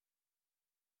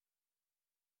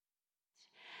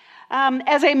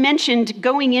As I mentioned,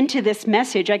 going into this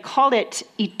message, I called it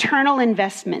Eternal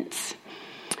Investments.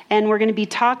 And we're going to be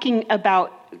talking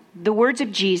about the words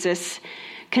of Jesus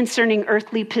concerning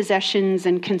earthly possessions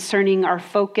and concerning our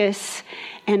focus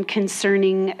and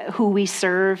concerning who we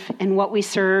serve and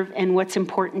what's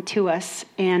important to us.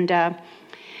 And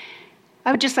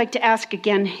I would just like to ask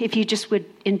again, if you just would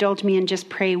indulge me and just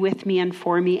pray with me and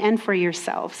for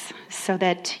yourselves, so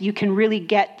that you can really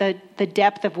get the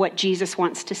depth of what Jesus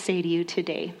wants to say to you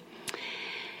today.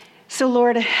 So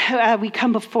Lord, we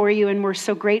come before you and we're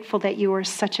so grateful that you are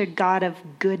such a God of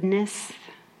goodness.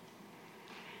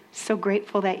 So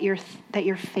grateful that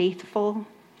you're faithful.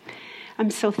 I'm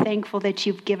so thankful that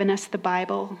you've given us the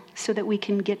Bible so that we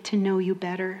can get to know you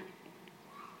better.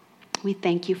 We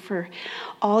thank you for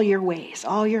all your ways.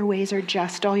 All your ways are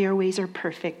just. All your ways are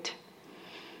perfect.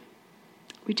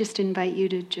 We just invite you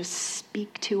to just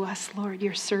speak to us, Lord.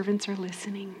 Your servants are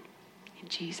listening. In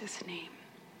Jesus' name.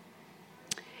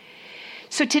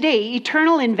 So today,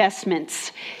 eternal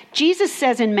investments. Jesus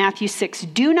says in Matthew 6,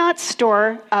 do not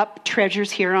store up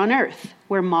treasures here on earth,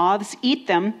 where moths eat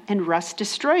them and rust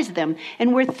destroys them,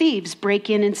 and where thieves break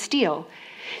in and steal.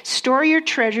 Store your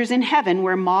treasures in heaven,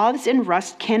 where moths and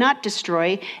rust cannot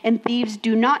destroy, and thieves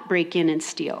do not break in and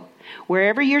steal.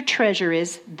 Wherever your treasure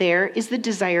is, there the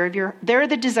desire of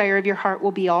your heart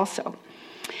will be also.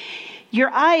 Your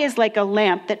eye is like a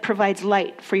lamp that provides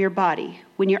light for your body.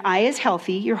 When your eye is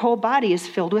healthy, your whole body is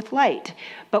filled with light.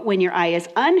 But when your eye is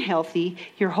unhealthy,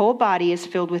 your whole body is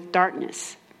filled with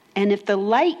darkness. And if the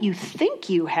light you think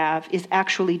you have is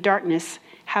actually darkness,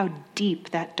 how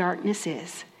deep that darkness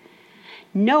is.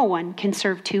 No one can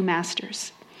serve two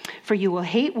masters, for you will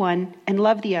hate one and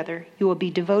love the other. You will be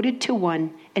devoted to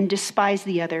one and despise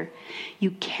the other.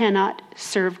 You cannot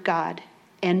serve God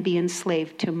and be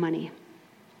enslaved to money.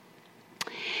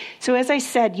 So as I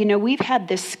said, we've had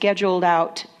this scheduled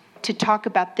out to talk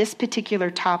about this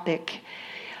particular topic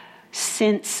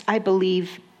since, I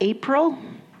believe, April.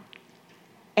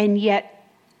 And yet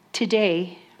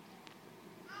today,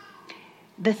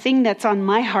 the thing that's on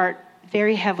my heart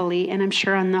very heavily, and I'm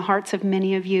sure on the hearts of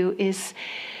many of you, is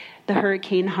the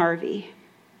Hurricane Harvey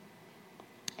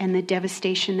and the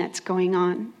devastation that's going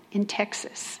on in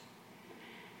Texas.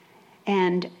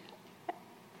 And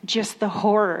just the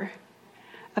horror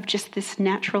of just this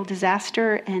natural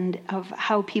disaster and of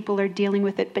how people are dealing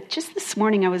with it. But just this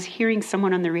morning, I was hearing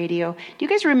someone on the radio. Do you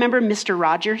guys remember Mr.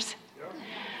 Rogers? Yeah.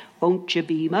 Won't you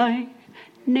be my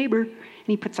neighbor? And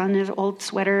he puts on his old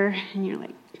sweater, and you're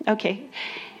like, okay.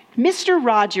 Mr.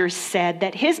 Rogers said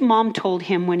that his mom told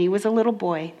him when he was a little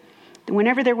boy, that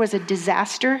whenever there was a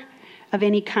disaster of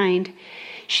any kind,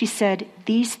 she said,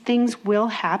 these things will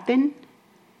happen,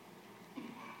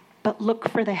 but look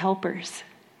for the helpers.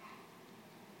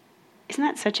 Isn't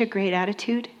that such a great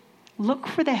attitude? Look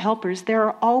for the helpers. There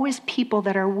are always people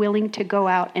that are willing to go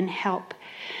out and help.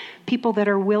 People that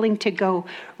are willing to go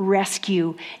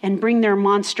rescue and bring their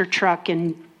monster truck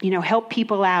and help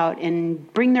people out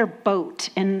and bring their boat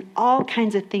and all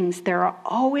kinds of things. There are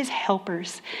always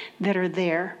helpers that are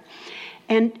there.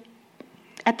 And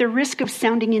at the risk of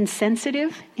sounding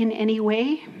insensitive in any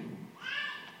way,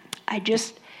 I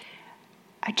just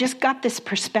got this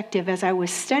perspective as I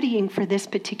was studying for this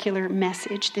particular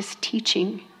message, this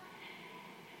teaching.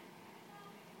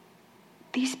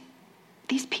 These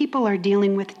people are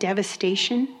dealing with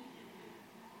devastation,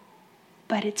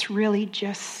 but it's really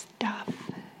just stuff.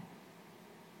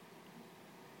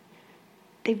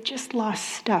 They've just lost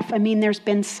stuff. I mean, there's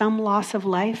been some loss of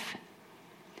life,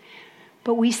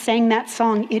 but we sang that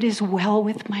song, "It is well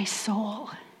with my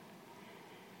soul."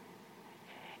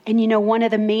 And one of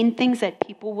the main things that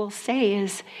people will say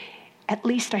is, at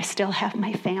least I still have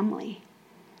my family.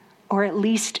 Or at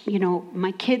least,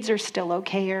 my kids are still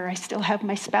okay, or I still have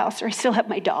my spouse, or I still have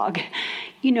my dog.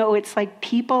 It's like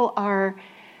people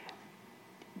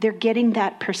they're getting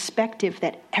that perspective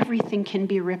that everything can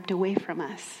be ripped away from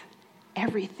us.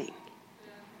 Everything.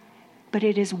 But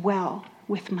it is well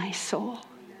with my soul.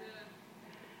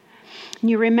 And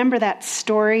you remember that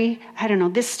story? I don't know,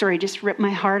 this story just ripped my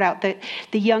heart out. The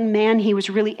young man, he was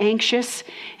really anxious,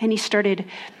 and he started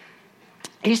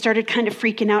kind of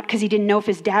freaking out because he didn't know if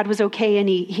his dad was okay, and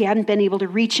he hadn't been able to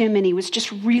reach him, and he was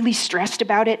just really stressed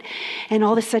about it. And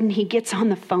all of a sudden he gets on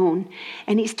the phone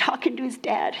and he's talking to his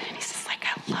dad, and he's just like,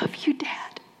 "I love you,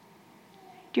 Dad."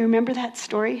 Do you remember that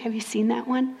story? Have you seen that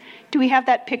one? Do we have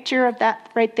that picture of that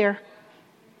right there?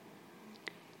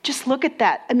 Just look at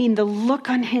that. I mean, the look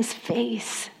on his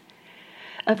face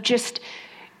of just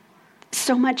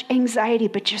so much anxiety,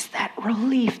 but just that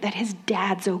relief that his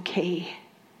dad's okay.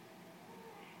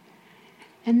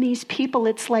 And these people,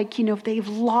 it's like, they've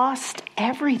lost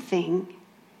everything,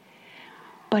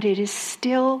 but it is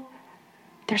still,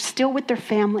 they're still with their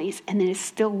families, and it is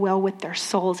still well with their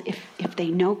souls if they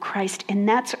know Christ. And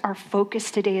that's our focus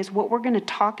today, is what we're going to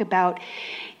talk about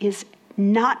is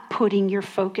not putting your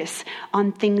focus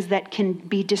on things that can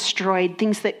be destroyed,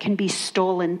 things that can be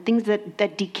stolen, things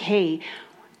that decay,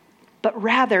 but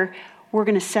rather we're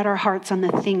going to set our hearts on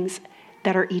the things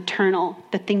that are eternal,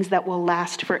 the things that will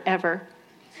last forever.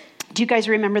 Do you guys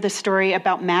remember the story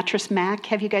about Mattress Mac?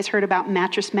 Have you guys heard about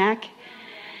Mattress Mac?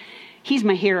 He's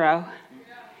my hero.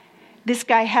 This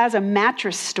guy has a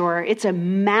mattress store. It's a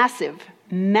massive,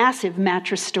 massive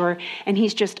mattress store, and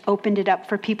he's just opened it up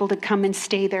for people to come and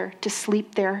stay there, to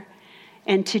sleep there,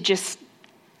 and to just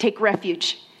take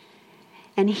refuge.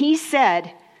 And he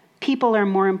said, people are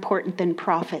more important than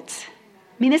profits.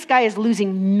 I mean, this guy is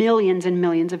losing millions and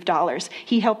millions of dollars.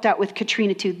 He helped out with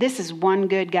Katrina too. This is one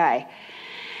good guy.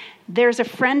 There's a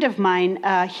friend of mine,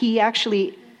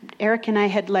 Eric and I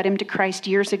had led him to Christ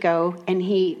years ago, and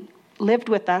he lived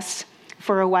with us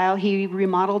for a while. He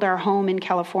remodeled our home in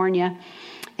California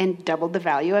and doubled the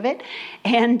value of it.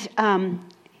 And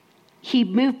he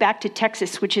moved back to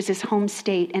Texas, which is his home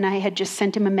state, and I had just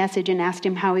sent him a message and asked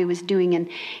him how he was doing. And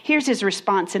here's his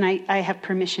response, and I have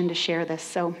permission to share this.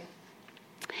 So,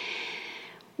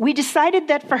 we decided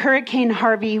that for Hurricane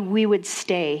Harvey, we would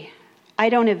stay. I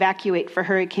don't evacuate for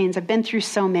hurricanes. I've been through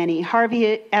so many.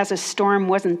 Harvey as a storm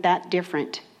wasn't that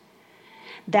different.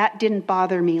 That didn't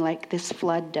bother me like this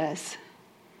flood does.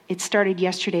 It started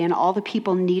yesterday, and all the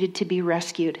people needed to be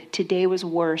rescued. Today was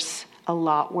worse, a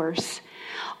lot worse.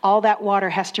 All that water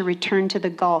has to return to the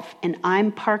Gulf, and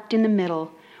I'm parked in the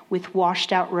middle with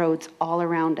washed out roads all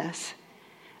around us.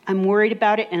 I'm worried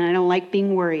about it, and I don't like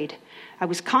being worried. I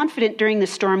was confident during the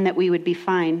storm that we would be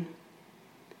fine,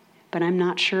 but I'm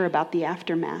not sure about the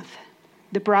aftermath.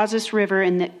 The Brazos River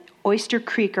and the Oyster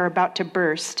Creek are about to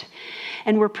burst,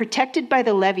 and we're protected by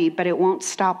the levee, but it won't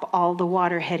stop all the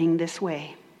water heading this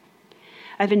way.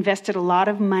 I've invested a lot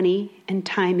of money and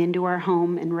time into our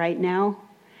home, and right now,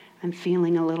 I'm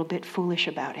feeling a little bit foolish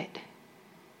about it.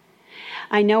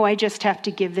 I know I just have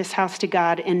to give this house to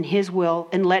God and His will,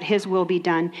 and let His will be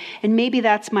done. And maybe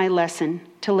that's my lesson,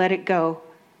 to let it go.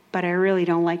 But I really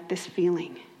don't like this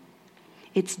feeling.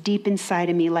 It's deep inside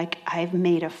of me, like I've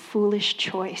made a foolish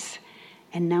choice,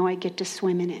 and now I get to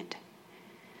swim in it.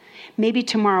 Maybe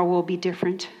tomorrow will be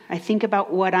different. I think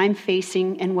about what I'm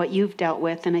facing and what you've dealt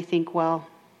with, and I think, well,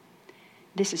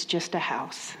 this is just a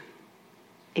house.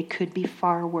 It could be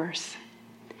far worse.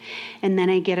 And then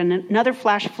I get another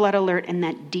flash flood alert, and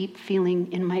that deep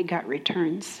feeling in my gut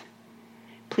returns.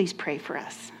 Please pray for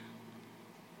us.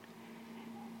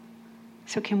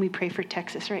 So can we pray for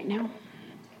Texas right now?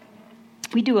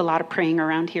 We do a lot of praying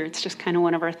around here. It's just kind of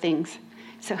one of our things.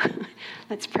 So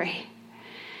let's pray.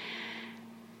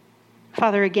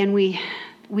 Father, again, we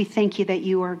thank you that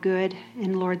you are good,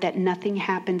 and Lord, that nothing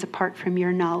happens apart from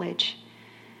your knowledge.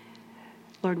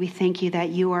 Lord, we thank you that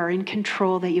you are in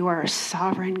control, that you are a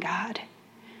sovereign God.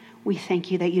 We thank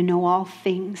you that you know all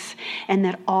things, and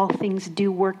that all things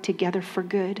do work together for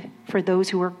good for those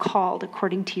who are called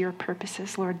according to your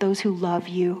purposes, Lord, those who love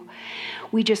you.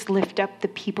 We just lift up the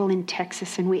people in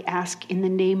Texas, and we ask in the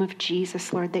name of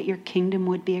Jesus, Lord, that your kingdom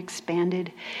would be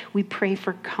expanded. We pray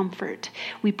for comfort.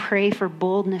 We pray for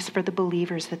boldness for the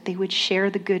believers, that they would share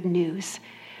the good news.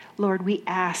 Lord, we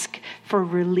ask for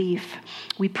relief.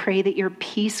 We pray that your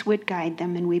peace would guide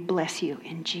them, and we bless you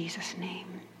in Jesus' name.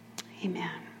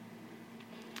 Amen.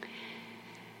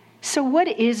 So what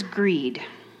is greed?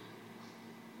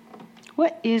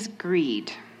 What is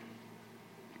greed?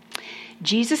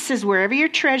 Jesus says, wherever your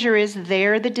treasure is,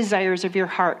 there the desires of your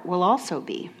heart will also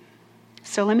be.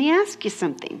 So let me ask you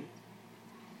something.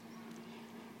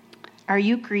 Are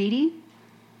you greedy?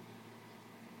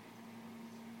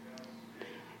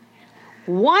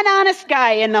 One honest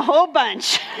guy in the whole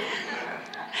bunch.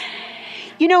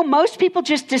 You know, most people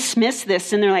just dismiss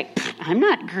this and they're like, I'm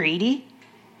not greedy.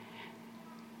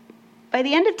 By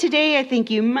the end of today, I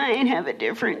think you might have a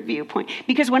different viewpoint.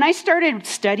 Because when I started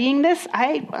studying this,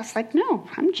 I was like, no,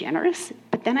 I'm generous.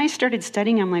 But then I started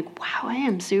studying, I'm like, wow, I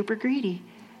am super greedy.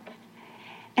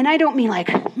 And I don't mean like,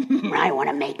 I want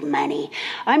to make money.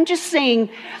 I'm just saying,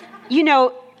 you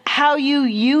know, how you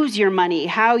use your money,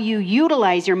 how you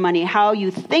utilize your money, how you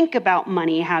think about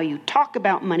money, how you talk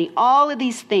about money, all of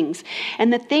these things.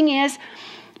 And the thing is,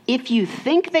 if you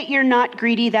think that you're not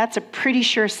greedy, that's a pretty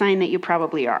sure sign that you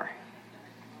probably are.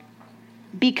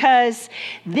 Because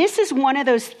this is one of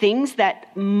those things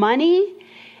that money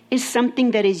is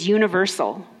something that is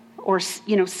universal, or,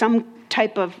 you know, some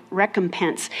type of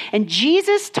recompense. And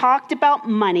Jesus talked about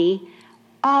money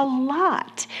a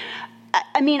lot.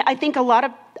 I mean, I think a lot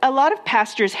of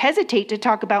pastors hesitate to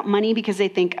talk about money because they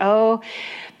think, oh,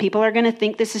 people are going to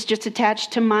think this is just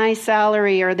attached to my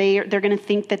salary, or they're going to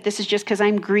think that this is just because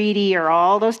I'm greedy, or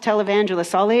all those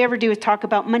televangelists, all they ever do is talk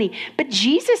about money. But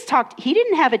Jesus he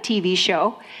didn't have a TV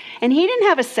show, and he didn't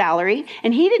have a salary,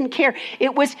 and he didn't care.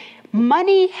 It was,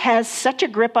 money has such a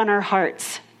grip on our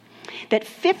hearts that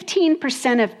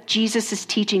 15% of Jesus'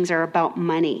 teachings are about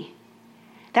money.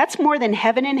 That's more than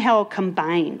heaven and hell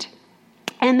combined.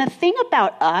 And the thing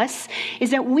about us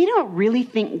is that we don't really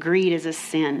think greed is a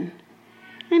sin.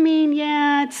 I mean,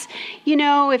 yeah, it's,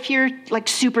 if you're like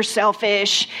super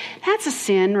selfish, that's a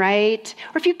sin, right?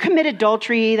 Or if you commit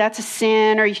adultery, that's a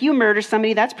sin. Or if you murder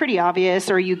somebody, that's pretty obvious.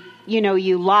 Or you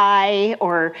lie,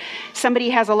 or somebody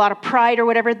has a lot of pride or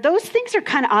whatever. Those things are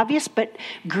kind of obvious, but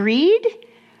greed,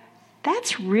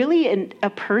 that's really a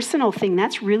personal thing.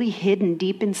 That's really hidden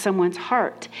deep in someone's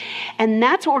heart. And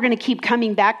that's what we're going to keep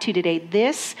coming back to today.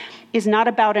 This is not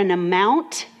about an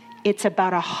amount. It's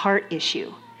about a heart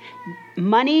issue.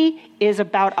 Money is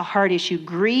about a heart issue.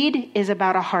 Greed is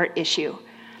about a heart issue.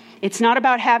 It's not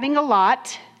about having a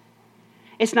lot.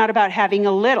 It's not about having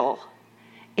a little.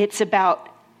 It's about,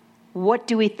 what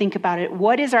do we think about it?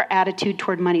 What is our attitude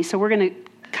toward money? So we're going to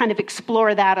kind of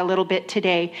explore that a little bit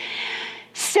today.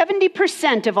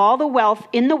 70% of all the wealth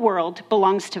in the world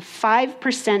belongs to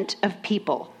 5% of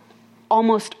people.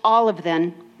 Almost all of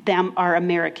them are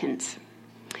Americans.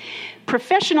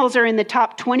 Professionals are in the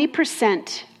top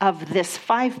 20% of this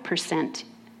 5%.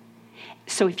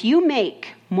 So if you make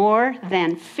more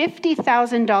than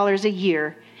 $50,000 a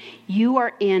year, you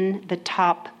are in the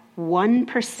top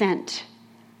 1%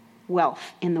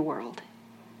 wealth in the world.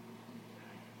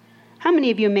 How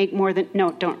many of you make more than,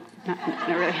 no, don't. Not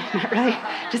really.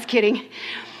 Just kidding.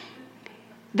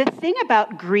 The thing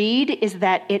about greed is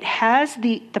that it has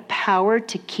the power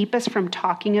to keep us from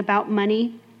talking about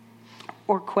money,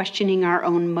 or questioning our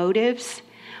own motives,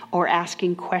 or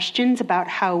asking questions about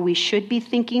how we should be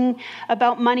thinking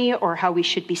about money, or how we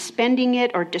should be spending it,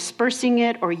 or dispersing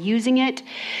it, or using it.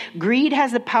 Greed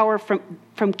has the power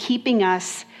from keeping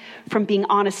us from being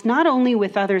honest, not only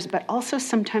with others, but also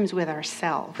sometimes with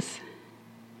ourselves.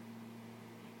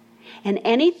 And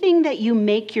anything that you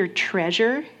make your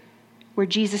treasure, where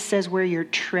Jesus says, where your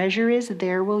treasure is,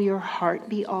 there will your heart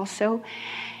be also.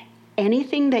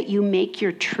 Anything that you make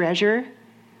your treasure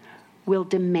will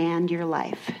demand your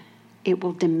life. It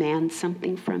will demand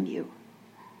something from you.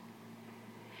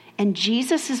 And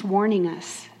Jesus is warning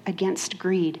us against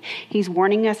greed. He's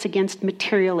warning us against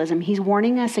materialism. He's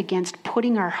warning us against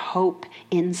putting our hope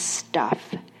in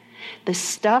stuff. The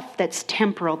stuff that's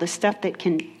temporal, the stuff that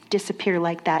can disappear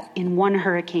like that in one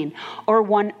hurricane, or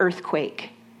one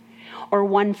earthquake, or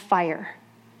one fire,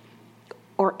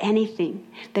 or anything.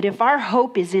 That if our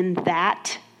hope is in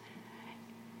that,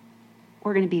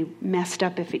 we're going to be messed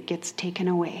up if it gets taken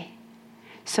away.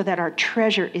 So that our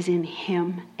treasure is in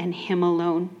Him and Him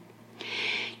alone.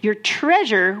 Your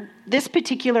treasure, this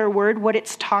particular word, what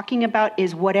it's talking about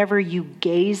is whatever you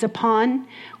gaze upon,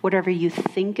 whatever you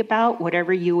think about,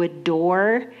 whatever you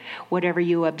adore, whatever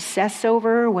you obsess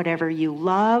over, whatever you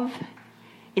love.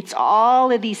 It's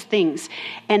all of these things.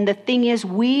 And the thing is,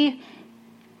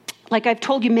 like I've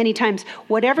told you many times,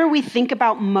 whatever we think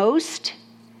about most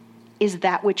is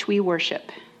that which we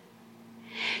worship.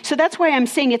 So that's why I'm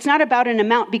saying it's not about an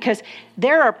amount, because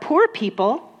there are poor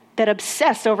people that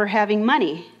obsess over having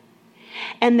money.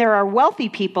 And there are wealthy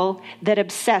people that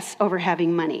obsess over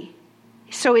having money.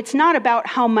 So it's not about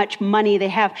how much money they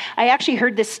have. I actually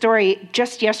heard this story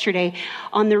just yesterday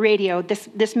on the radio.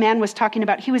 This man was talking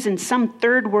about, he was in some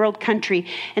third world country,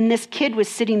 and this kid was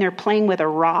sitting there playing with a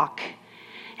rock.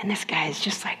 And this guy is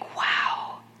just like,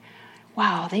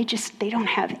 wow, they don't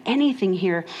have anything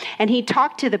here. And he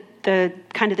talked to the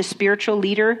kind of the spiritual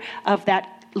leader of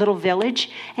that little village,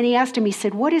 and he asked him, he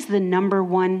said, what is the number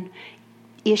one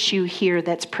issue here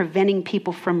that's preventing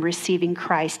people from receiving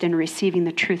Christ and receiving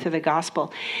the truth of the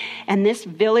gospel? And this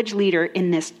village leader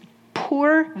in this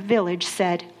poor village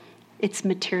said, it's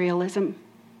materialism.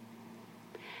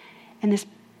 And this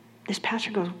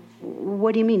pastor goes,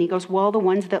 what do you mean? He goes, well, the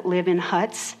ones that live in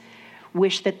huts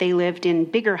wish that they lived in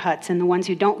bigger huts, and the ones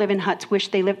who don't live in huts wish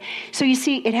they lived. So you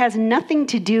see, it has nothing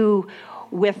to do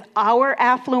with our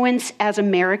affluence as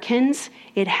Americans.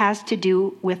 It has to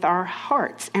do with our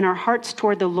hearts and our hearts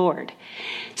toward the Lord.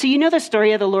 So you know the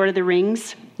story of the Lord of the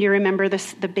Rings? You remember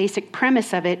this, the basic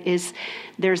premise of it is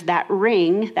there's that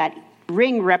ring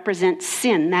represents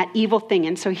sin, that evil thing.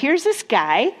 And so here's this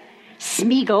guy,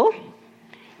 Smeagol,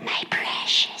 my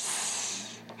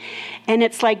precious. And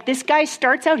it's like this guy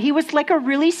starts out, he was like a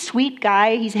really sweet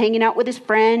guy. He's hanging out with his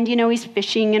friend, he's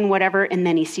fishing and whatever. And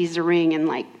then he sees the ring and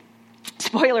like,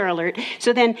 spoiler alert.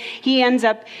 So then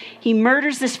he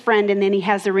murders this friend and then he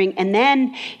has the ring. And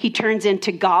then he turns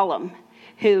into Gollum,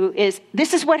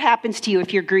 this is what happens to you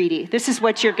if you're greedy. This is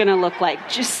what you're going to look like,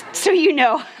 just so you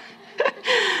know.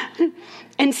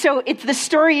 And so the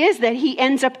story is that he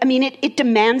ends up, it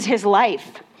demands his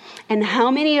life. And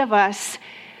how many of us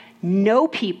know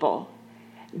people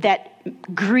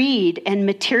that greed and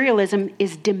materialism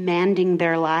is demanding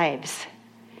their lives?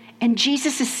 And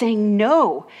Jesus is saying,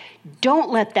 no, don't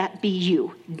let that be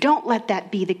you. Don't let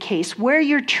that be the case. Where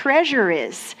your treasure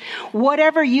is,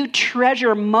 whatever you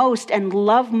treasure most and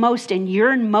love most and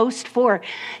yearn most for,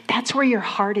 that's where your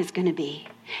heart is going to be.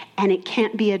 And it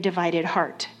can't be a divided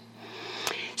heart.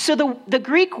 So the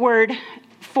Greek word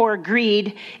for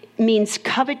greed means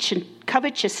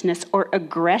covetousness or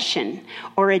aggression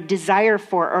or a desire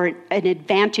for or an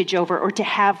advantage over or to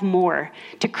have more,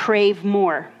 to crave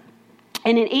more.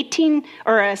 And in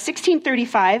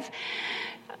 1635,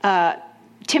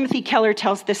 Timothy Keller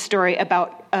tells this story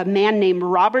about a man named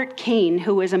Robert Kane,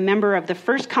 who was a member of the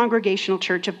First Congregational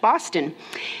Church of Boston.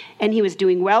 And he was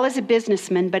doing well as a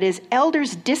businessman, but his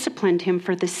elders disciplined him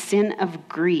for the sin of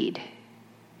greed.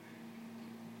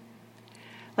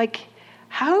 Like,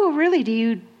 how really do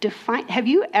you define? Have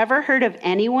you ever heard of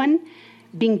anyone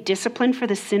being disciplined for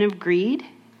the sin of greed?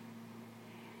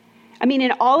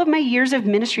 In all of my years of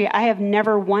ministry, I have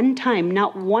never one time,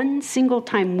 not one single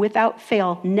time without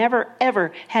fail, never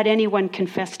ever had anyone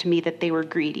confess to me that they were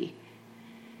greedy.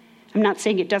 I'm not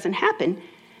saying it doesn't happen,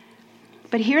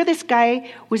 but here this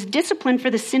guy was disciplined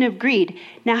for the sin of greed.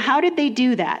 Now, how did they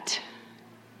do that?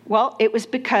 Well, it was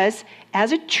because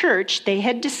as a church, they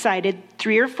had decided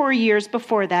 3 or 4 years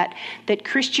before that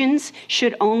Christians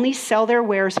should only sell their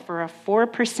wares for a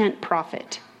 4%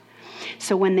 profit.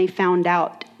 So when they found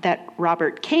out that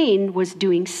Robert Kane was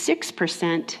doing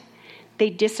 6%, they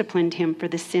disciplined him for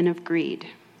the sin of greed.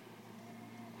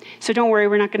 So don't worry,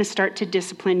 we're not going to start to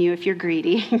discipline you if you're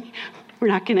greedy. We're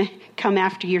not going to come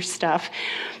after your stuff.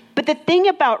 But the thing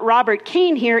about Robert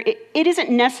Kane here, it isn't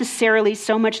necessarily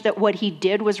so much that what he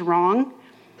did was wrong.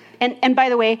 And by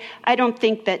the way, I don't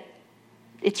think that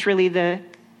it's really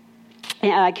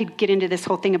I could get into this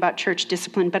whole thing about church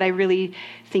discipline, but I really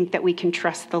think that we can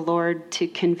trust the Lord to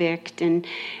convict and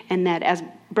that as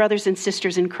brothers and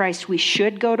sisters in Christ, we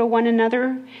should go to one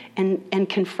another and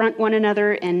confront one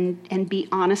another and be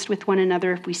honest with one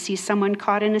another if we see someone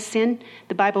caught in a sin.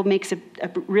 The Bible makes a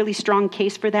really strong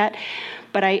case for that.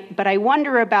 But I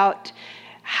wonder about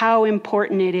how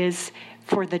important it is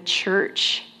for the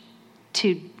church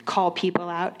to call people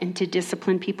out and to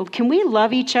discipline people. Can we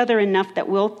love each other enough that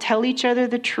we'll tell each other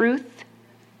the truth?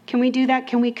 Can we do that?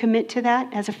 Can we commit to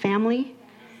that as a family?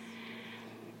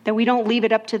 That we don't leave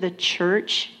it up to the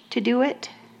church to do it?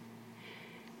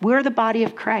 We're the body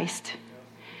of Christ.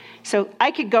 So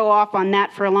I could go off on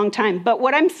that for a long time. But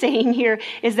what I'm saying here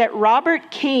is that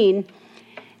Robert Kane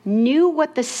knew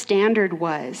what the standard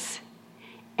was,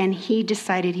 and he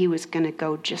decided he was going to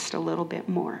go just a little bit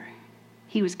more.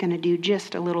 He was going to do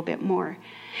just a little bit more.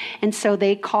 And so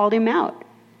they called him out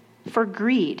for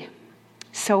greed.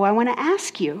 So I want to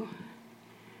ask you,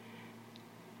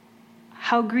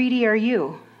 how greedy are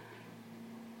you?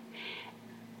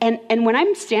 And when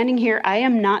I'm standing here, I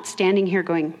am not standing here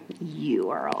going, you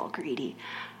are all greedy.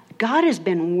 God has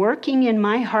been working in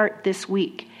my heart this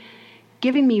week,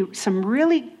 giving me some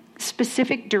really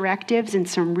specific directives and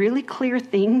some really clear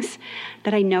things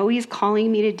that I know he's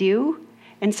calling me to do.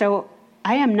 And so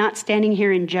I am not standing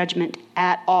here in judgment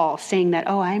at all, saying that,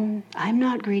 oh, I'm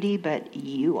not greedy, but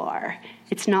you are.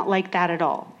 It's not like that at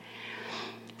all.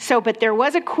 So, but there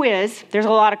was a quiz. There's a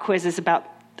lot of quizzes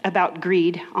about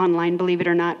greed online, believe it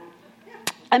or not.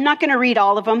 I'm not going to read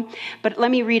all of them, but let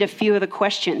me read a few of the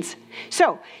questions.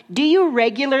 So, do you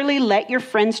regularly let your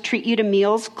friends treat you to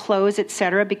meals, clothes,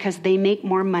 etc., because they make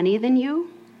more money than you?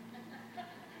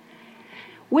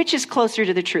 Which is closer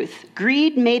to the truth?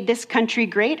 Greed made this country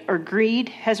great, or greed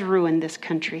has ruined this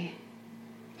country?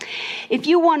 If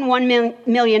you won $1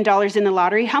 million in the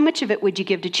lottery, how much of it would you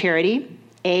give to charity?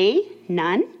 A,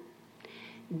 none.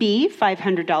 B,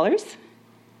 $500.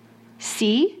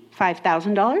 C,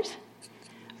 $5,000.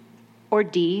 Or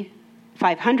D,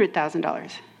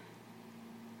 $500,000.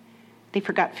 They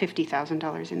forgot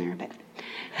 $50,000 in there,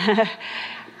 but...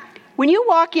 When you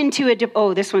walk into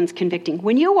this one's convicting.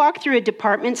 When you walk through a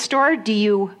department store, do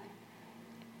you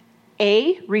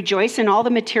A, rejoice in all the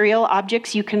material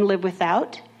objects you can live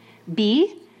without?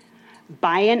 B,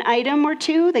 buy an item or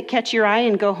two that catch your eye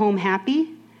and go home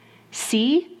happy?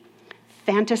 C,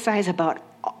 fantasize about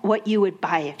what you would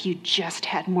buy if you just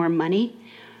had more money?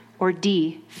 Or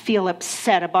D, feel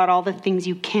upset about all the things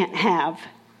you can't have?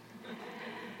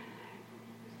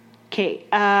 Okay,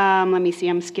 let me see.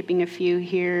 I'm skipping a few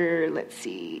here. Let's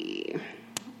see.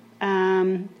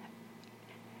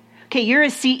 Okay, you're a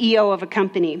CEO of a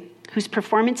company whose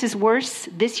performance is worse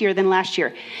this year than last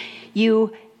year.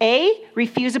 You, A,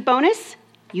 refuse a bonus.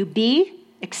 You, B,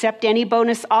 accept any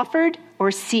bonus offered.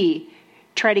 Or C,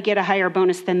 try to get a higher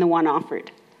bonus than the one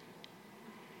offered.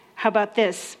 How about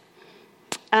this?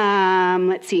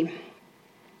 Let's see.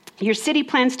 Your city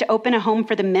plans to open a home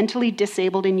for the mentally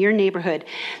disabled in your neighborhood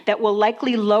that will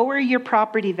likely lower your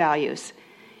property values.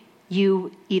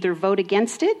 You either vote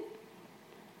against it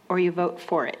or you vote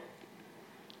for it.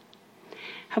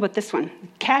 How about this one?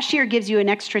 Cashier gives you an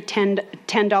extra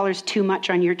 $10 too much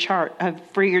on your chart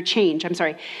for your change.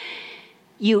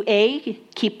 You, A,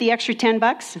 keep the extra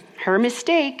 $10, her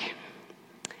mistake.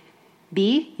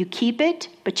 B, you keep it,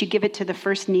 but you give it to the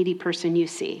first needy person you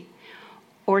see.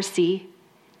 Or C,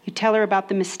 you tell her about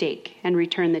the mistake and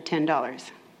return the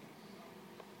 $10.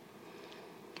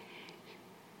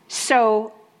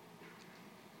 So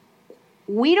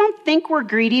we don't think we're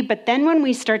greedy, but then when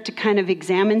we start to kind of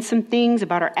examine some things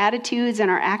about our attitudes and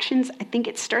our actions, I think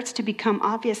it starts to become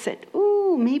obvious that,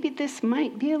 maybe this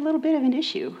might be a little bit of an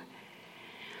issue.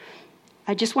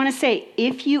 I just want to say,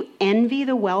 if you envy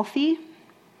the wealthy,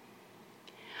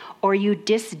 or you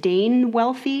disdain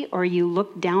wealthy, or you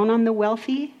look down on the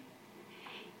wealthy,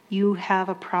 you have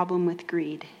a problem with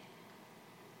greed.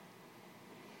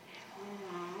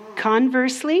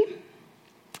 Conversely,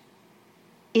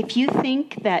 if you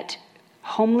think that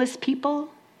homeless people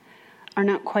are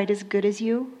not quite as good as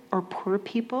you, or poor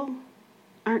people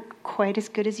aren't quite as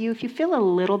good as you, if you feel a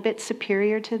little bit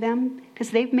superior to them,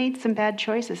 because they've made some bad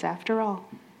choices after all,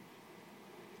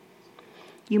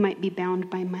 you might be bound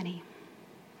by money.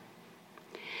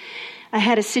 I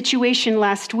had a situation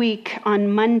last week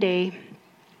on Monday.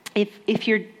 If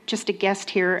you're just a guest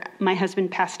here, my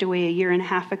husband passed away 1.5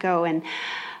 years ago, and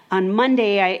on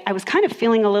Monday, I was kind of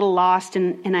feeling a little lost,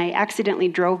 and I accidentally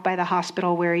drove by the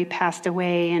hospital where he passed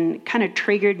away, and kind of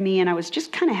triggered me, and I was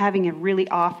just kind of having a really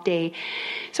off day.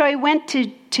 So I went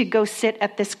to go sit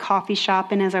at this coffee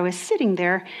shop, and as I was sitting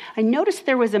there, I noticed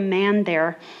there was a man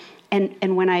there,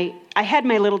 and when I had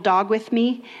my little dog with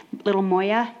me, little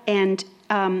Moya, and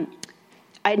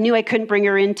I knew I couldn't bring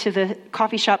her into the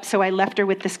coffee shop, so I left her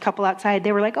with this couple outside.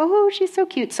 They were like, oh, she's so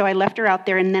cute. So I left her out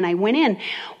there, and then I went in.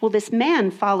 Well, this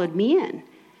man followed me in.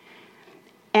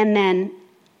 And then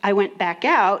I went back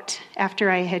out. After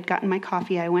I had gotten my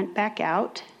coffee, I went back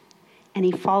out, and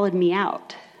he followed me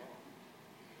out.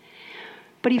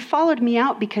 But he followed me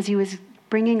out because he was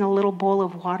bringing a little bowl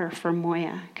of water for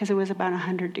Moya, because it was about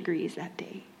 100 degrees that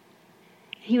day.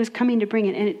 He was coming to bring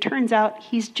it, and it turns out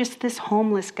he's just this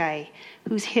homeless guy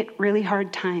who's hit really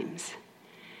hard times.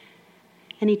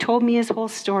 And he told me his whole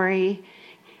story.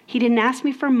 He didn't ask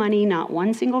me for money, not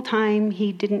one single time.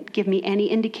 He didn't give me any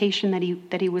indication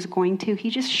that he was going to. He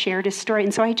just shared his story.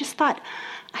 And so I just thought,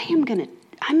 I'm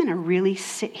gonna really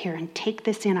sit here and take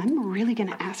this in. I'm really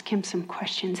gonna ask him some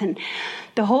questions. And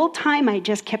the whole time I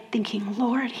just kept thinking,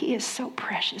 Lord, he is so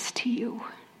precious to you.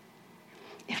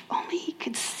 If only he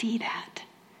could see that.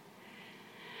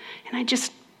 And I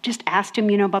just asked him,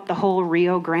 about the whole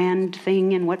Rio Grande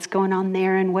thing and what's going on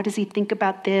there, and what does he think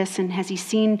about this, and has he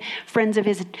seen friends of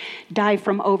his die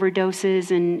from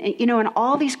overdoses, and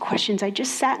all these questions. I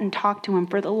just sat and talked to him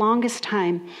for the longest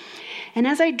time. And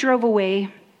as I drove away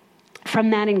from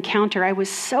that encounter, I was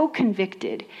so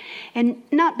convicted, and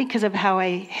not because of how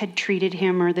I had treated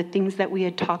him or the things that we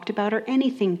had talked about or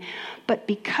anything, but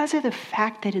because of the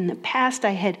fact that in the past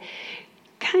I had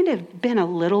kind of been a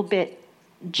little bit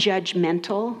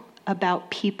judgmental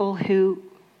about people who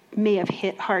may have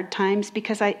hit hard times,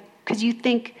 because you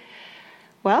think,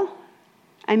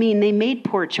 they made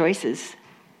poor choices,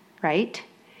 right?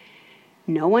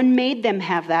 No one made them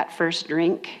have that first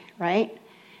drink, right?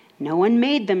 No one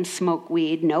made them smoke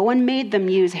weed. No one made them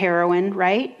use heroin,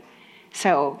 right?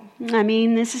 So,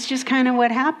 this is just kind of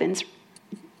what happens.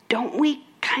 Don't we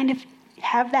kind of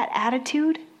have that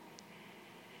attitude?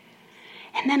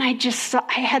 And then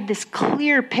I had this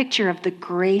clear picture of the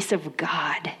grace of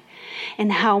God and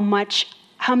how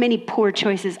many poor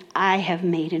choices I have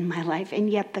made in my life. And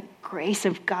yet the grace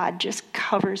of God just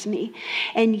covers me.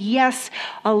 And yes,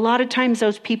 a lot of times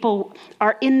those people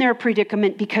are in their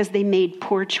predicament because they made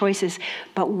poor choices,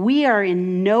 but we are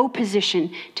in no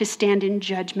position to stand in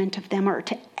judgment of them or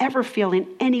to ever feel in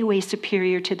any way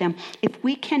superior to them if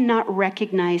we cannot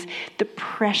recognize the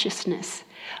preciousness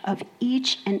of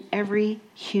each and every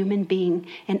human being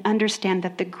and understand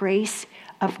that the grace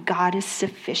of God is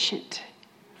sufficient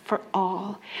for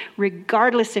all,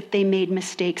 regardless if they made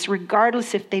mistakes,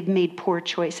 regardless if they've made poor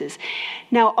choices.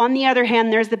 Now, on the other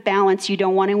hand, there's the balance. You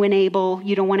don't want to enable,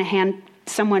 you don't want to hand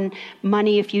someone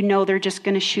money if you know they're just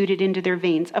going to shoot it into their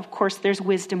veins. Of course, there's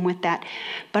wisdom with that.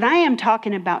 But I am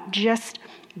talking about just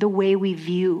the way we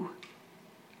view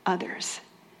others.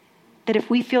 That if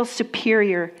we feel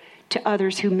superior to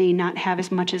others who may not have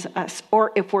as much as us,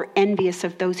 or if we're envious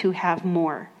of those who have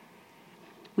more,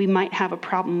 we might have a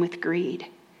problem with greed.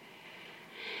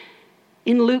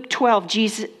 In Luke 12,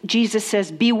 Jesus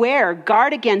says, "Beware,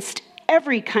 guard against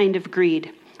every kind of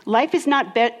greed. Life is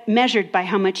not measured by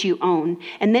how much you own."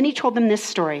 And then he told them this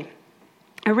story.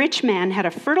 A rich man had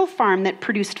a fertile farm that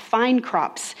produced fine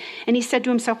crops. And he said to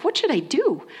himself, "What should I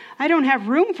do? I don't have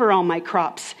room for all my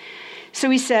crops." So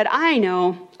he said, "I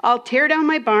know. I'll tear down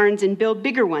my barns and build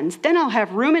bigger ones. Then I'll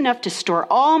have room enough to store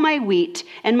all my wheat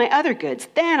and my other goods.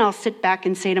 Then I'll sit back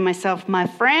and say to myself, 'My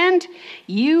friend,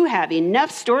 you have enough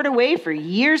stored away for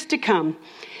years to come.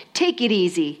 Take it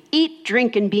easy. Eat,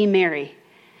 drink, and be merry.'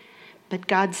 But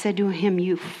God said to him,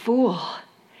 'You fool,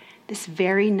 this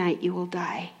very night you will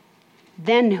die.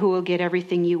 Then who will get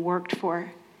everything you worked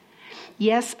for?'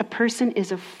 Yes, a person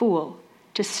is a fool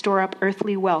to store up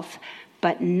earthly wealth,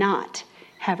 but not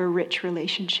have a rich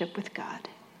relationship with God."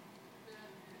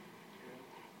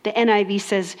 The NIV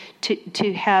says to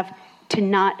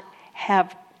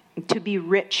be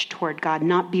rich toward God,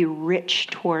 not be rich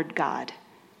toward God.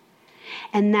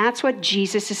 And that's what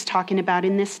Jesus is talking about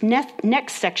in this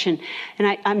next section.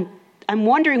 And I'm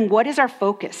wondering, what is our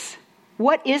focus?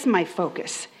 What is my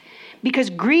focus?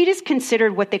 Because greed is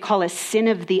considered what they call a sin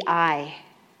of the eye.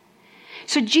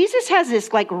 So Jesus has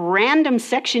this like random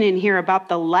section in here about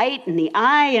the light and the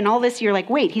eye and all this. You're like,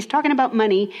 wait, he's talking about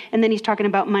money, and then he's talking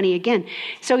about money again.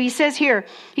 So he says here,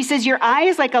 your eye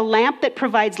is like a lamp that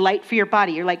provides light for your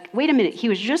body. You're like, wait a minute, he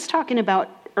was just talking about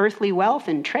earthly wealth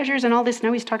and treasures and all this.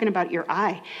 Now he's talking about your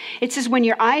eye. It says when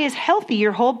your eye is healthy,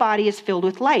 your whole body is filled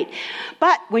with light.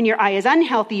 But when your eye is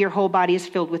unhealthy, your whole body is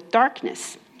filled with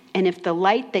darkness. And if the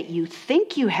light that you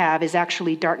think you have is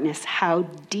actually darkness, how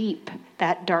deep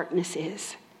that darkness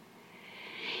is.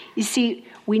 You see,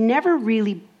 we never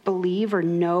really believe or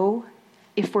know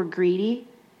if we're greedy,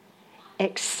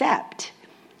 except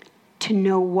to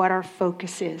know what our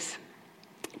focus is,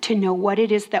 to know what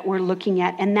it is that we're looking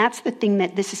at. And that's the thing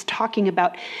that this is talking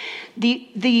about.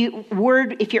 The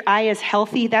word, if your eye is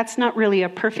healthy, that's not really a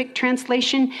perfect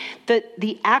translation.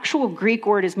 The actual Greek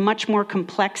word is much more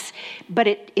complex, but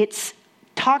it's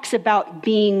talks about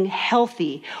being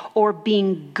healthy or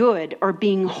being good or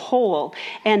being whole.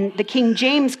 And the King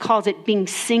James calls it being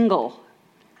single,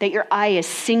 that your eye is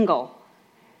single.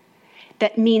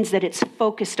 That means that it's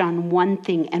focused on one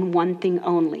thing and one thing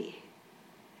only.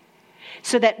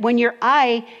 So that when your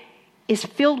eye is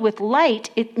filled with light,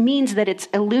 it means that it's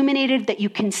illuminated, that you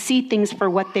can see things for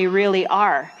what they really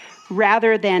are,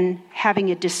 rather than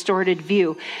having a distorted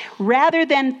view, rather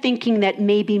than thinking that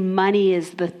maybe money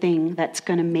is the thing that's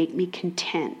going to make me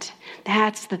content.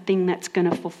 That's the thing that's going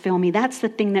to fulfill me. That's the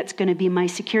thing that's going to be my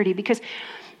security. Because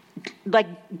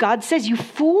like God says, you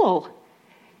fool,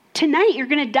 tonight you're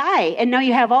going to die. And now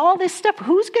you have all this stuff.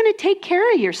 Who's going to take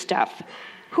care of your stuff?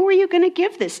 Who are you going to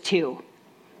give this to?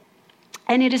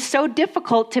 And it is so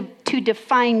difficult to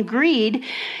define greed,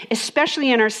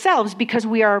 especially in ourselves, because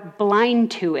we are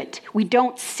blind to it. We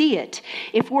don't see it.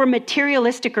 If we're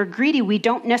materialistic or greedy, we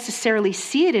don't necessarily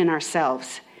see it in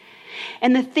ourselves.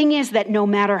 And the thing is that no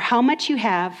matter how much you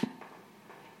have,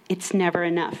 it's never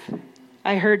enough.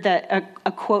 I heard a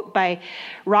quote by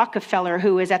Rockefeller,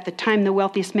 who was at the time the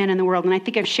wealthiest man in the world. And I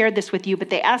think I've shared this with you, but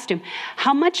they asked him,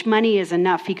 how much money is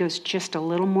enough? He goes, just a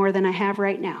little more than I have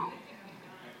right now.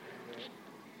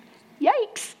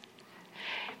 Yikes.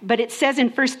 But it says in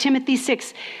 1 Timothy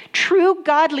 6, true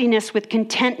godliness with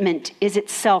contentment is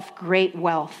itself great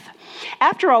wealth.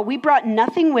 After all, we brought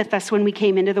nothing with us when we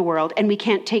came into the world, and we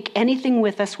can't take anything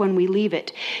with us when we leave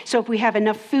it. So if we have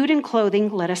enough food and clothing,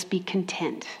 let us be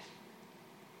content.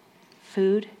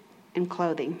 Food and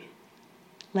clothing.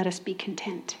 Let us be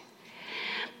content.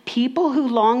 People who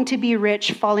long to be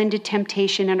rich fall into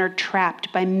temptation and are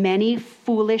trapped by many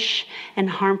foolish and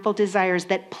harmful desires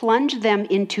that plunge them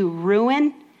into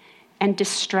ruin and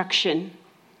destruction.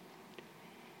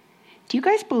 Do you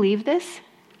guys believe this?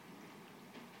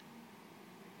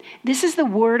 This is the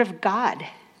word of God.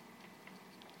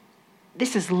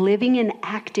 This is living and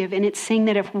active, and it's saying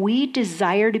that if we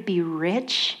desire to be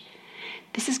rich,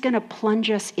 this is going to plunge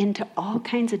us into all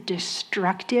kinds of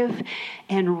destructive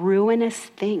and ruinous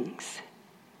things.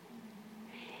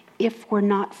 if we're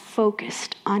not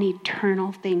focused on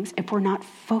eternal things, if we're not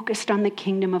focused on the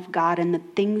kingdom of God and the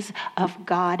things of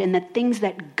God and the things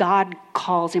that God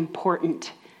calls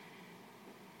important.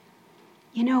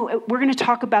 You know, we're going to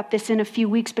talk about this in a few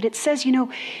weeks, but it says, you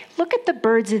know, look at the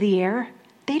birds of the air.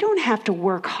 They don't have to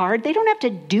work hard. They don't have to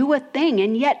do a thing.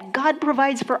 And yet God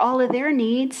provides for all of their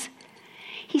needs.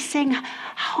 He's saying,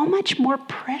 how much more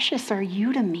precious are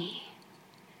you to me?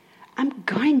 I'm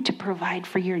going to provide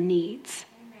for your needs.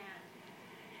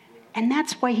 And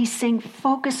that's why he's saying,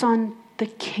 focus on the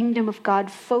kingdom of God.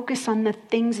 Focus on the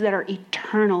things that are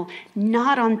eternal,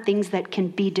 not on things that can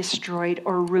be destroyed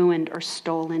or ruined or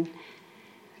stolen.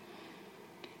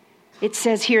 It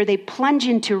says here, they plunge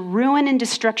into ruin and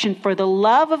destruction, for the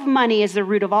love of money is the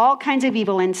root of all kinds of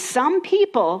evil. And some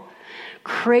people,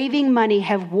 craving money,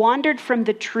 have wandered from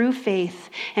the true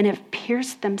faith and have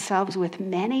pierced themselves with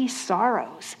many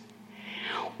sorrows.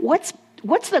 What's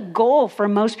the goal for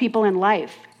most people in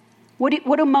life? What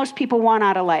do most people want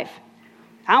out of life?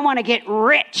 I want to get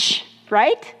rich,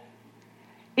 right?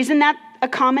 Isn't that a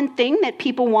common thing that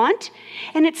people want?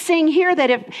 And it's saying here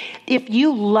that if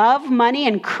you love money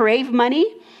and crave money,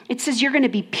 it says you're going to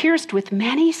be pierced with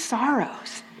many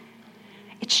sorrows.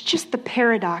 It's just the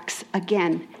paradox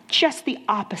again, just the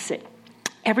opposite.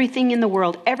 Everything in the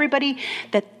world, everybody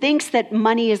that thinks that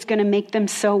money is going to make them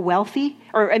so wealthy,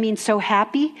 so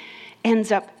happy,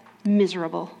 ends up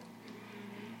miserable.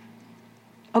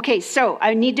 Okay, so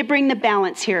I need to bring the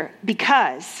balance here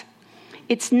because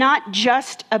it's not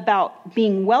just about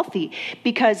being wealthy,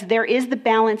 because there is the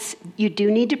balance. You do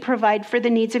need to provide for the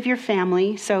needs of your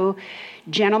family. So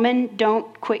gentlemen,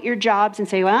 don't quit your jobs and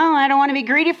say, well, I don't want to be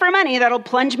greedy for money. That'll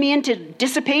plunge me into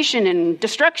dissipation and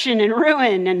destruction and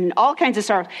ruin and all kinds of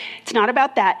sorrow. It's not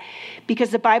about that, because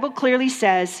the Bible clearly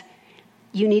says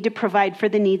you need to provide for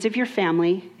the needs of your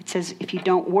family. It says if you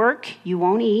don't work, you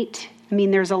won't eat. I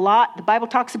mean, there's a lot. The Bible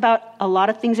talks about a lot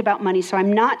of things about money. So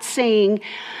I'm not saying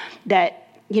that,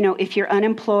 you know, if you're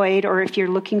unemployed or if you're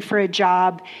looking for a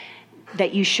job,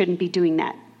 that you shouldn't be doing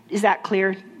that. Is that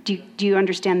clear? Do you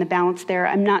understand the balance there?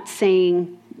 I'm not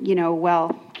saying, you know,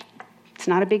 well, it's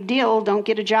not a big deal. Don't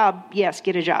get a job. Yes,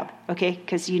 get a job, okay?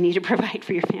 Because you need to provide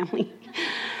for your family.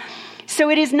 So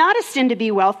it is not a sin to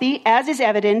be wealthy, as is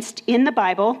evidenced in the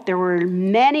Bible. There were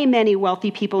many, many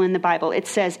wealthy people in the Bible. It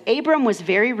says Abram was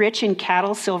very rich in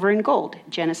cattle, silver, and gold,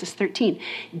 Genesis 13.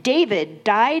 David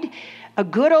died a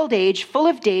good old age, full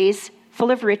of days,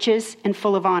 full of riches, and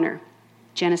full of honor,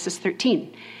 Genesis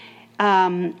 13.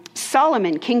 King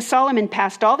Solomon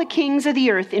passed all the kings of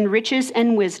the earth in riches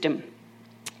and wisdom,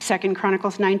 2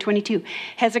 Chronicles 9:22.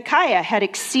 Hezekiah had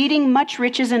exceeding much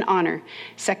riches and honor,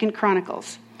 2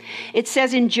 Chronicles. It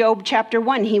says in Job chapter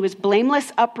 1, he was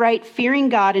blameless, upright, fearing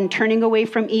God, and turning away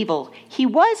from evil. He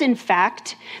was, in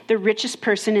fact, the richest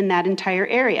person in that entire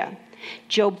area.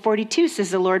 Job 42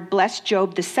 says the Lord blessed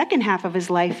Job the second half of his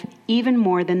life even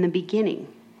more than the beginning.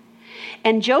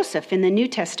 And Joseph in the New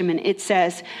Testament, it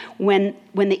says, when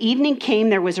the evening came,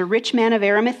 there was a rich man of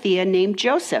Arimathea named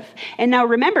Joseph. And now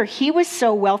remember, he was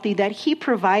so wealthy that he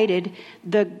provided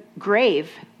the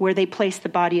grave where they placed the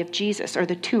body of Jesus, or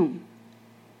the tomb.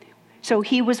 So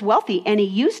he was wealthy, and he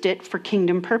used it for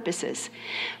kingdom purposes.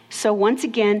 So once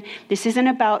again, this isn't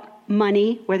about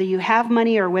money, whether you have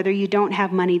money or whether you don't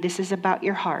have money. This is about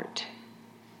your heart.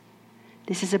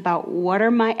 This is about, what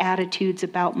are my attitudes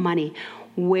about money?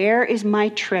 Where is my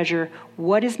treasure?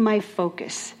 What is my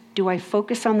focus? Do I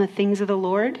focus on the things of the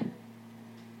Lord?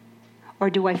 Or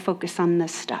do I focus on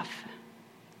this stuff?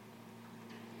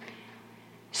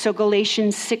 So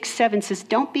Galatians 6:7 says,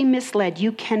 don't be misled.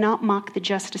 You cannot mock the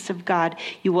justice of God.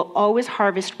 You will always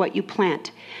harvest what you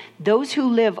plant. Those who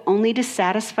live only to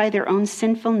satisfy their own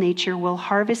sinful nature will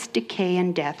harvest decay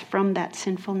and death from that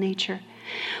sinful nature.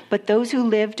 But those who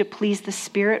live to please the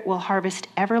Spirit will harvest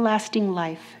everlasting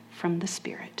life from the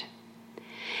Spirit.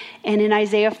 And in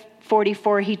Isaiah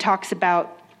 44, he talks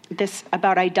about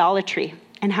idolatry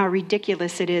and how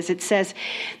ridiculous it is. It says,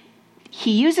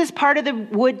 he uses part of the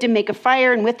wood to make a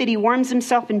fire, and with it he warms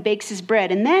himself and bakes his bread.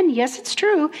 And then, yes, it's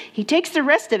true, he takes the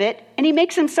rest of it and he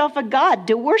makes himself a god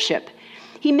to worship.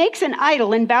 He makes an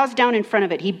idol and bows down in front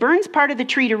of it. He burns part of the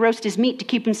tree to roast his meat to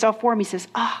keep himself warm. He says,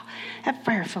 that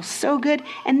fire feels so good.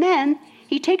 And then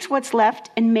he takes what's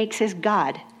left and makes his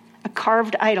god, a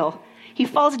carved idol. He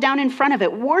falls down in front of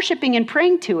it, worshiping and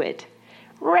praying to it.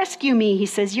 Rescue me, he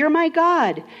says, you're my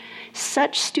God.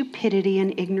 Such stupidity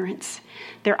and ignorance.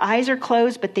 Their eyes are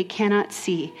closed, but they cannot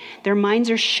see. Their minds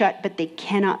are shut, but they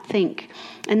cannot think.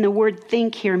 And the word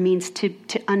think here means to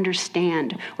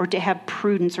understand, or to have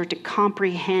prudence, or to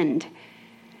comprehend,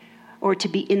 or to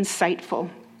be insightful.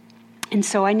 And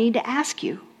so I need to ask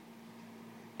you,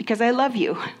 because I love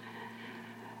you.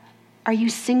 Are you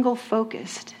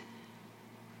single-focused?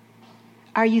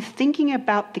 Are you thinking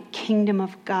about the kingdom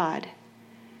of God?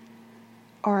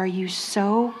 Or are you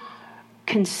so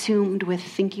consumed with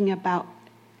thinking about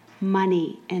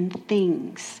money and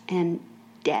things and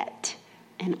debt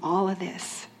and all of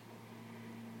this?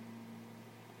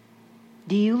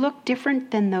 Do you look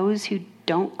different than those who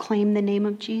don't claim the name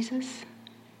of Jesus?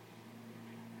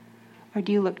 Or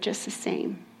do you look just the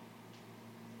same?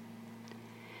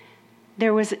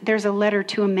 There's a letter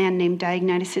to a man named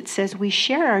Diognetus. It says, we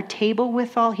share our table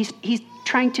with all. He's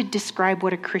trying to describe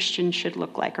what a Christian should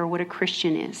look like, or what a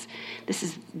Christian is. This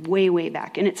is way, way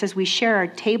back. And it says, we share our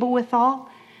table with all,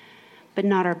 but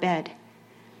not our bed.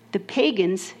 The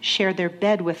pagans share their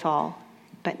bed with all,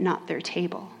 but not their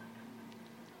table.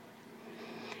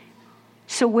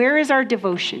 So where is our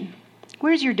devotion?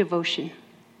 Where's your devotion?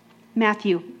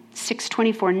 Matthew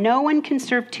 6:24, no one can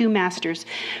serve two masters,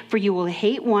 for you will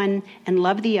hate one and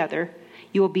love the other.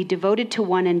 You will be devoted to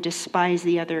one and despise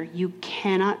the other. You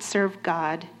cannot serve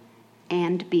God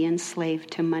and be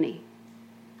enslaved to money.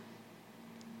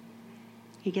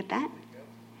 You get that?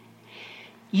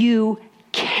 You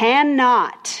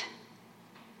cannot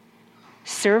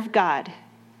serve God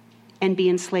and be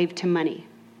enslaved to money.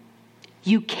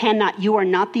 You cannot. You are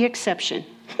not the exception.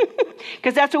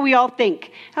 Because that's what we all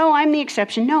think. Oh, I'm the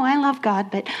exception. No, I love God,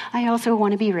 but I also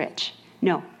want to be rich.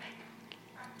 No.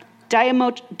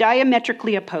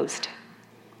 Diametrically opposed.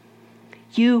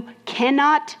 You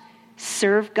cannot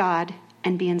serve God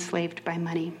and be enslaved by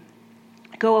money.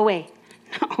 Go away.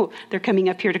 No, they're coming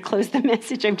up here to close the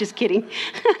message. I'm just kidding.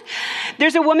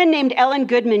 There's a woman named Ellen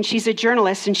Goodman. She's a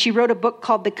journalist, and she wrote a book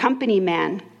called The Company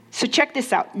Man. So check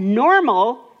this out.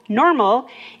 Normal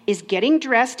is getting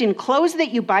dressed in clothes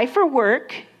that you buy for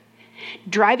work,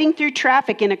 driving through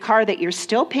traffic in a car that you're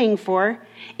still paying for,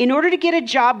 in order to get a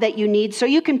job that you need so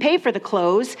you can pay for the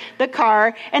clothes, the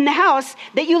car, and the house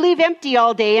that you leave empty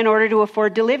all day in order to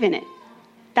afford to live in it.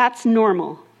 That's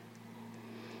normal.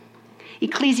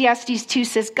 Ecclesiastes 2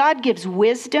 says, God gives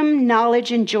wisdom,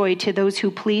 knowledge, and joy to those who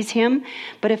please him.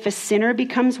 But if a sinner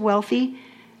becomes wealthy,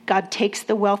 God takes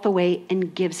the wealth away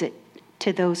and gives it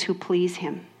to those who please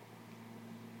him.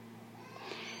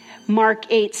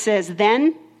 Mark 8 says,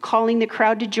 then, calling the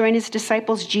crowd to join his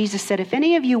disciples, Jesus said, if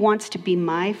any of you wants to be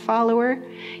my follower,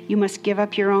 you must give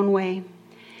up your own way.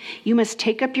 You must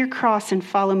take up your cross and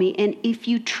follow me. And if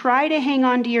you try to hang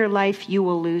on to your life, you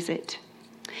will lose it.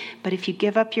 But if you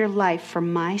give up your life for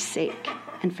my sake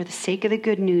and for the sake of the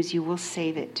good news, you will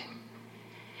save it.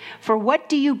 For what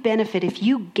do you benefit if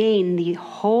you gain the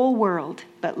whole world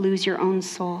but lose your own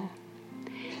soul?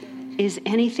 Is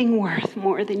anything worth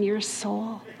more than your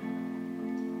soul?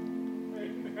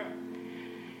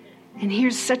 And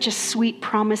here's such a sweet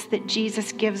promise that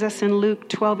Jesus gives us in Luke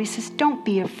 12. He says, don't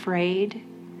be afraid,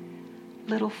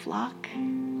 little flock. He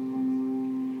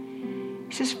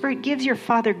says, for it gives your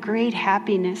Father great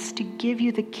happiness to give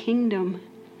you the kingdom.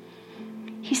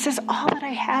 He says, all that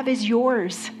I have is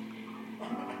yours.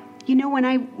 You know, when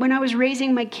I was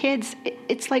raising my kids,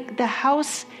 it's like the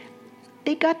house,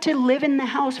 they got to live in the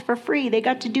house for free. They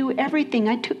got to do everything.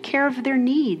 I took care of their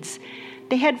needs.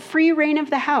 They had free reign of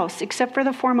the house, except for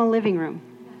the formal living room.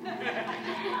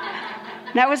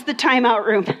 That was the timeout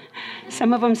room.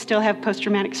 Some of them still have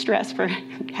post-traumatic stress for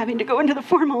having to go into the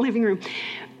formal living room.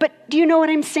 But do you know what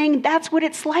I'm saying? That's what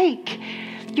it's like.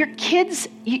 Your kids,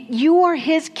 you are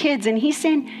his kids, and he's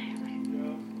saying,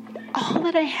 all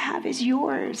that I have is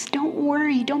yours. Don't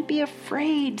worry. Don't be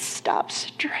afraid. Stop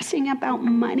stressing about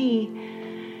money.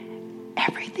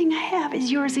 Everything I have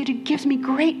is yours. It gives me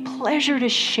great pleasure to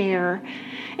share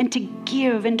and to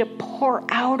give and to pour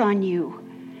out on you.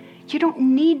 You don't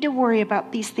need to worry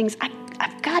about these things.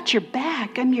 I've got your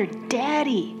back. I'm your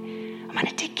daddy. I'm going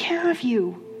to take care of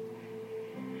you.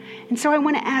 And so I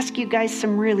want to ask you guys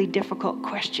some really difficult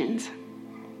questions.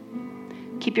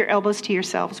 Keep your elbows to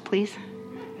yourselves, please.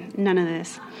 None of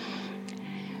this.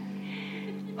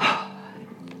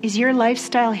 Is your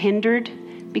lifestyle hindered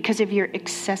because of your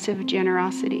excessive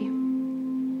generosity?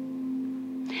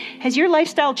 Has your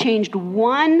lifestyle changed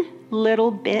one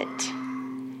little bit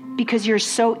because you're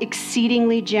so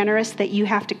exceedingly generous that you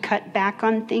have to cut back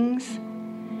on things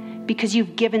because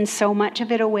you've given so much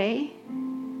of it away?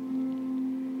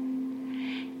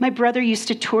 My brother used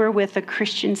to tour with a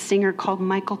Christian singer called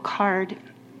Michael Card.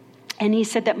 And he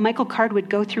said that Michael Card would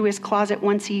go through his closet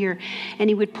once a year and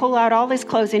he would pull out all his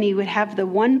clothes and he would have the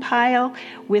one pile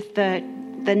with the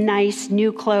nice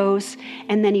new clothes,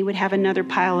 and then he would have another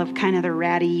pile of kind of the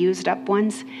ratty used up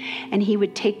ones, and he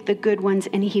would take the good ones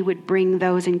and he would bring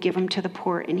those and give them to the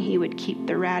poor, and he would keep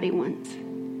the ratty ones.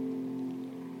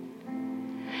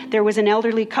 There was an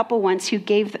elderly couple once who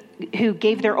gave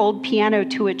their old piano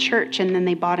to a church, and then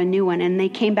they bought a new one. And they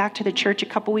came back to the church a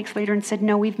couple weeks later and said,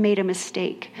 "No, we've made a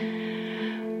mistake.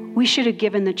 We should have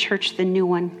given the church the new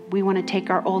one. We want to take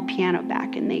our old piano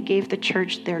back." And they gave the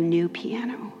church their new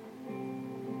piano.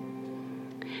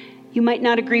 You might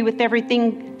not agree with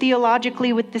everything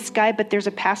theologically with this guy, but there's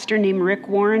a pastor named Rick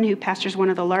Warren who pastors one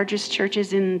of the largest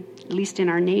churches at least in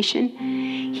our nation.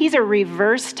 He's a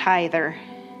reverse tither.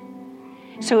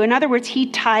 So in other words, he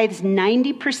tithes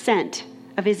 90%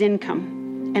 of his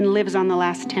income and lives on the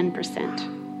last 10%.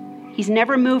 He's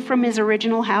never moved from his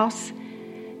original house.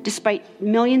 Despite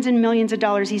millions and millions of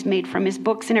dollars he's made from his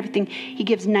books and everything, he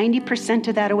gives 90%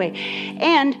 of that away.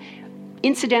 And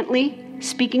incidentally,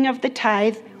 speaking of the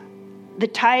tithe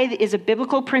is a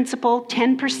biblical principle,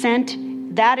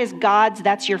 10%. That is God's,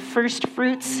 that's your first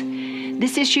fruits.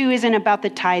 This issue isn't about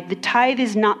the tithe. The tithe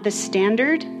is not the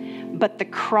standard, but the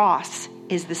cross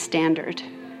is the standard.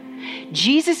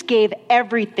 Jesus gave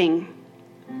everything.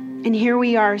 And here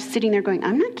we are sitting there going,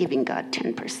 I'm not giving God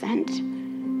 10%.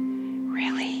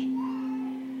 Really?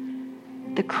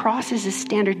 The cross is a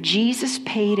standard. Jesus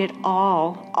paid it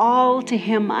all. All to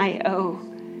him I owe.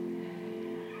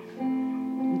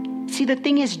 See, the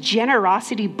thing is,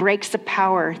 generosity breaks the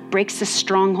power, breaks the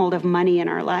stronghold of money in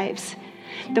our lives.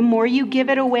 The more you give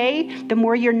it away, the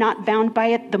more you're not bound by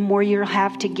it, the more you'll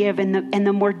have to give, and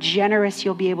the more generous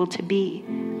you'll be able to be.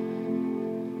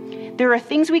 There are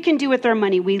things we can do with our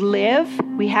money. We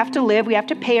have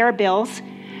to pay our bills,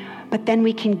 but then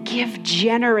we can give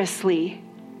generously.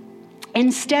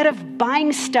 Instead of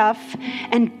buying stuff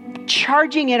and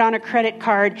charging it on a credit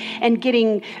card and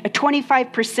getting a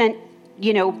 25%,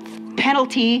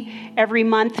 penalty every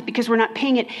month because we're not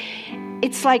paying it.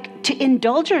 It's like to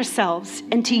indulge ourselves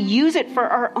and to use it for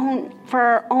our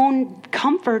own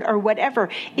comfort or whatever.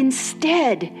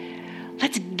 Instead,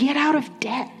 let's get out of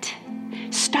debt.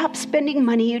 Stop spending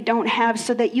money you don't have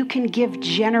so that you can give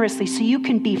generously, so you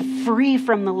can be free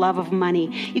from the love of money.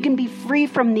 You can be free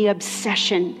from the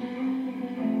obsession.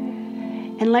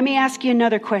 And let me ask you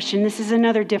another question. This is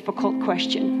another difficult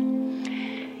question.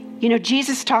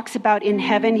 Jesus talks about in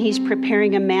heaven, he's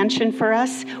preparing a mansion for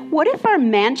us. What if our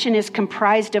mansion is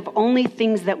comprised of only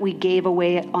things that we gave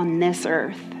away on this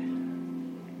earth?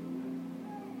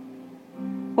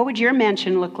 What would your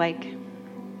mansion look like?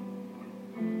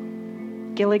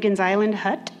 Gilligan's Island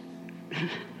hut?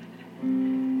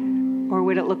 Or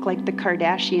would it look like the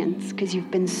Kardashians because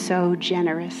you've been so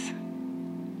generous?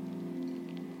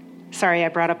 Sorry, I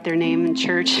brought up their name in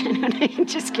church.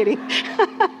 Just kidding.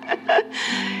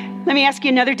 Let me ask you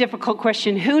another difficult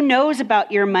question. Who knows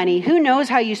about your money? Who knows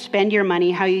how you spend your money,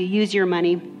 how you use your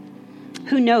money?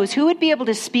 Who knows? Who would be able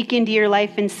to speak into your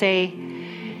life and say,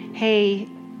 hey,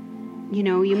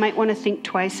 you might want to think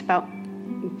twice about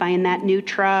buying that new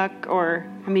truck, or,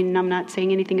 I'm not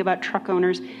saying anything about truck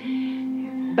owners,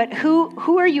 but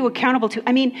who are you accountable to?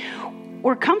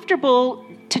 We're comfortable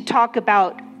to talk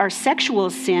about our sexual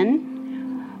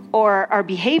sin or our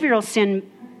behavioral sin,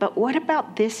 but what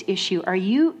about this issue?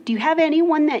 Do you have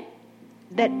anyone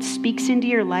that speaks into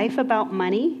your life about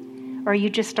money, or are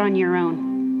you just on your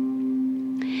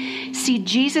own? See,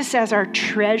 Jesus as our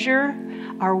treasure,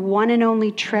 our one and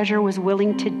only treasure, was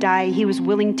willing to die. He was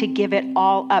willing to give it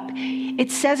all up.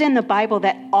 It says in the Bible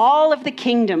that all of the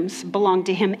kingdoms belong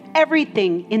to him,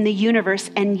 everything in the universe,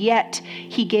 and yet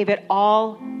he gave it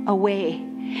all away.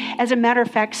 As a matter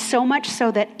of fact, so much so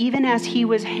that even as he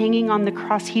was hanging on the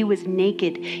cross, he was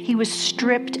naked. He was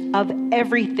stripped of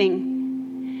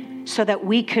everything so that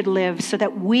we could live, so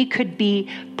that we could be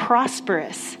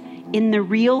prosperous in the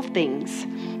real things,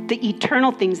 the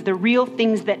eternal things, the real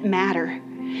things that matter.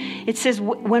 It says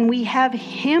when we have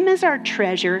him as our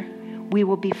treasure, we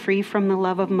will be free from the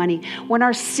love of money. When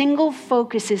our single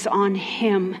focus is on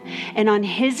him and on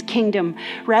his kingdom,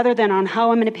 rather than on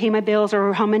how I'm going to pay my bills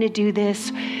or how I'm going to do this,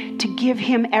 to give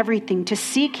him everything, to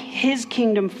seek his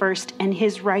kingdom first and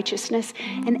his righteousness,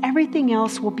 and everything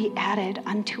else will be added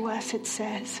unto us, it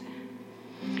says.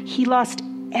 He lost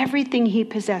everything he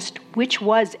possessed, which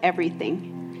was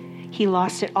everything. He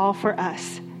lost it all for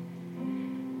us.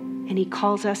 And he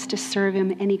calls us to serve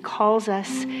him, and he calls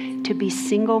us to be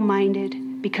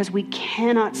single-minded, because we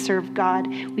cannot serve God.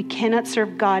 We cannot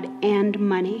serve God and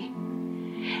money.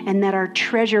 And that our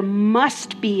treasure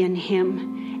must be in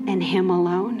him and him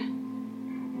alone.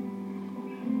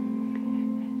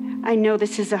 I know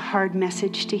this is a hard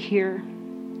message to hear.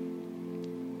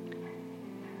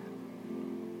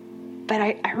 But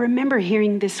I remember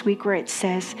hearing this week where it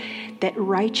says that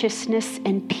righteousness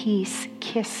and peace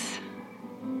kiss.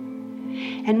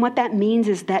 And what that means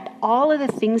is that all of the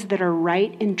things that are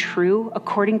right and true,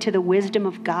 according to the wisdom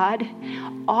of God,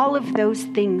 all of those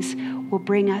things will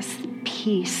bring us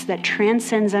peace that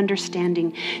transcends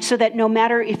understanding, so that no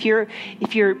matter if you're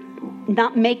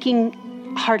not making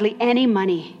hardly any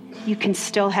money, you can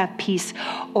still have peace.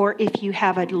 Or if you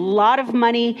have a lot of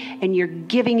money and you're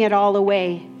giving it all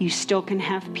away, you still can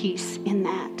have peace in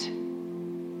that.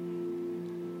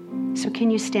 So can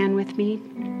you stand with me?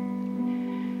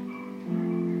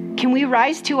 Can we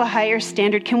rise to a higher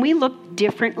standard? Can we look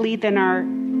differently than our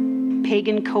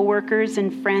pagan coworkers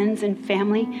and friends and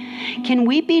family? Can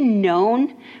we be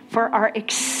known for our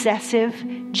excessive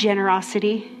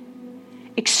generosity,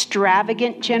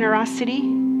 extravagant generosity?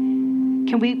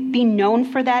 Can we be known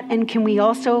for that? And can we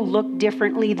also look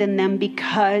differently than them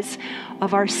because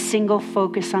of our single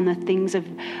focus on the things of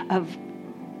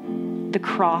the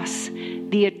cross,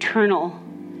 the eternal,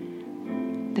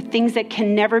 the things that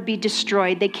can never be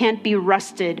destroyed? They can't be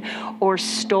rusted or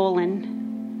stolen.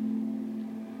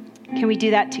 Can we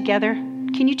do that together?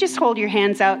 Can you just hold your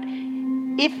hands out?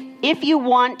 If you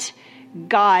want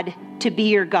God to be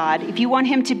your God, if you want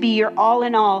him to be your all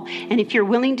in all, and if you're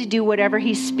willing to do whatever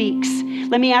he speaks,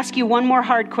 let me ask you one more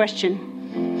hard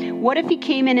question. What if he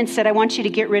came in and said, I want you to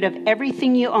get rid of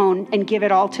everything you own and give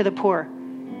it all to the poor?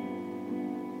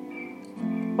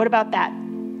 What about that?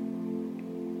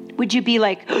 Would you be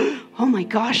like, oh my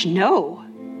gosh, no.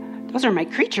 Those are my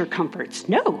creature comforts.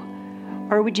 No.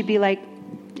 Or would you be like,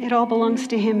 it all belongs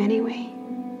to him anyway.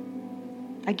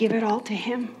 I give it all to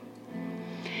him.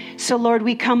 So Lord,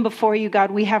 we come before you,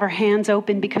 God. We have our hands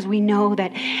open because we know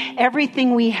that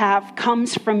everything we have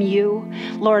comes from you.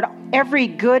 Lord, every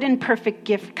good and perfect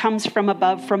gift comes from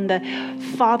above, from the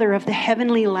Father of the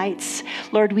heavenly lights.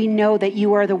 Lord, we know that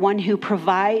you are the one who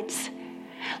provides.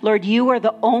 Lord, you are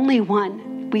the only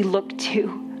one we look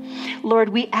to. Lord,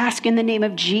 we ask in the name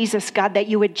of Jesus, God, that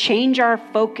you would change our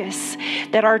focus,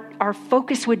 that our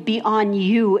focus would be on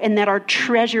you, and that our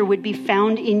treasure would be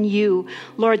found in you.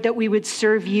 Lord, that we would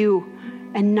serve you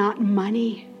and not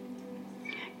money.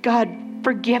 God,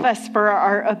 forgive us for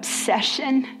our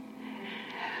obsession.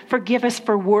 Forgive us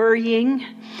for worrying.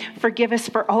 Forgive us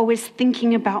for always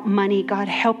thinking about money. God,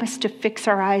 help us to fix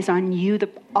our eyes on you, the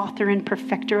author and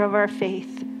perfecter of our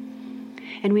faith.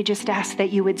 And we just ask that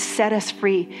you would set us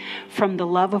free from the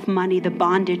love of money, the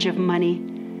bondage of money.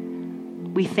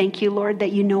 We thank you, Lord,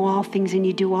 that you know all things and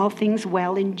you do all things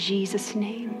well. In Jesus'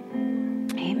 name,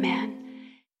 amen.